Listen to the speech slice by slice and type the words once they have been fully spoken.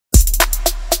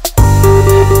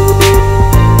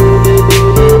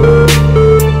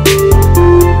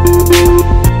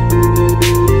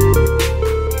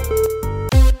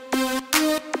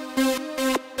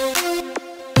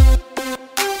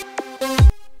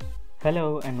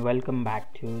Hello and welcome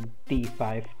back to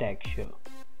The5TechShow.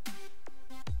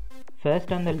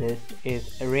 First on the list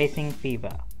is Racing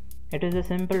Fever. It is a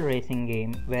simple racing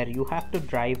game where you have to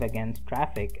drive against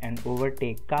traffic and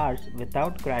overtake cars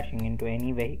without crashing into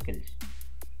any vehicles.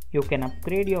 You can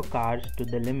upgrade your cars to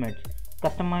the limits,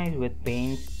 customized with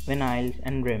paints, vinyls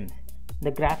and rims. The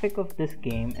graphic of this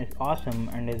game is awesome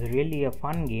and is really a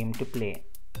fun game to play.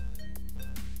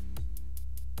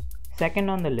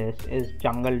 Second on the list is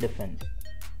Jungle Defense.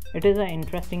 It is an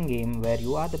interesting game where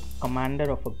you are the commander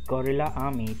of a guerrilla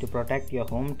army to protect your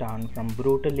hometown from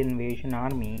brutal invasion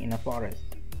army in a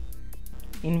forest.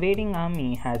 Invading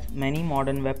army has many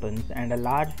modern weapons and a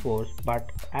large force, but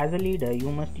as a leader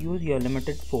you must use your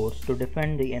limited force to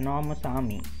defend the enormous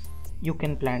army. You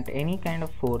can plant any kind of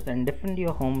force and defend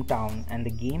your hometown, and the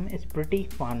game is pretty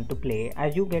fun to play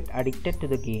as you get addicted to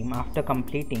the game after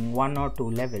completing 1 or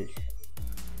 2 levels.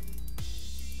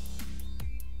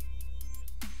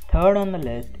 Third on the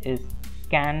list is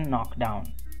Can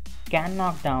Knockdown. Can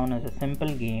Knockdown is a simple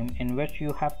game in which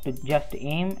you have to just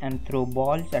aim and throw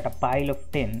balls at a pile of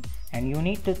tin, and you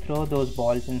need to throw those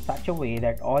balls in such a way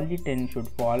that all the tin should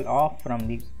fall off from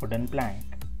the wooden plank.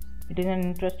 It is an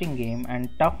interesting game and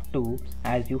tough too,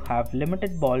 as you have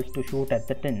limited balls to shoot at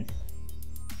the tins.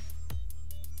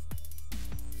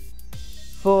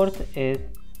 Fourth is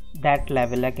That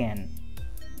Level Again.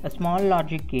 A small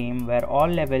logic game where all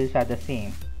levels are the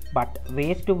same, but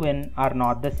ways to win are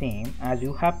not the same, as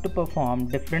you have to perform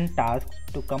different tasks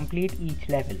to complete each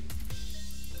level.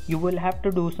 You will have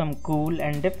to do some cool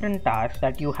and different tasks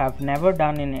that you have never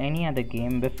done in any other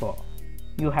game before.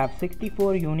 You have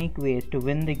 64 unique ways to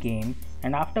win the game,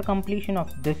 and after completion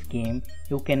of this game,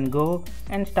 you can go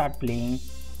and start playing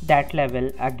That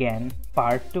Level Again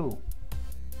Part 2.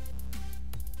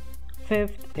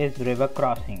 Fifth is River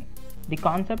Crossing. The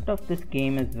concept of this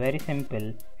game is very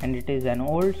simple, and it is an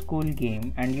old school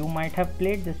game, and you might have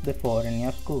played this before in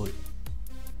your school.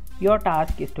 Your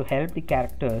task is to help the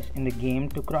characters in the game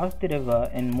to cross the river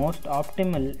in most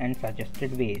optimal and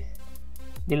suggested ways.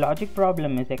 The logic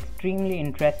problem is extremely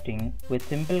interesting, with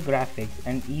simple graphics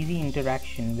and easy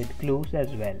interaction with clues as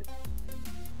well.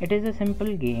 It is a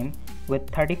simple game with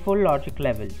 34 logic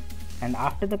levels, and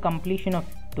after the completion of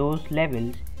those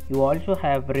levels, you also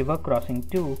have River Crossing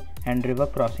 2 and River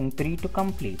Crossing 3 to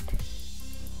complete.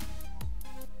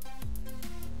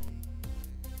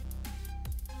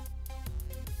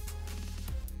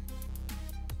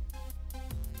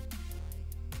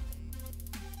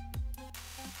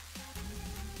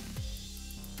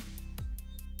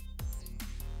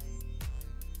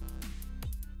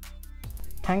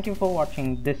 Thank you for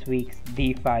watching this week's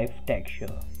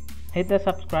The5TechShow. Hit the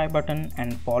subscribe button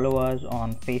and follow us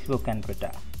on Facebook and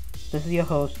Twitter. This is your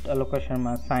host Aloka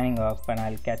Sharma signing off, and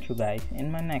I'll catch you guys in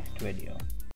my next video.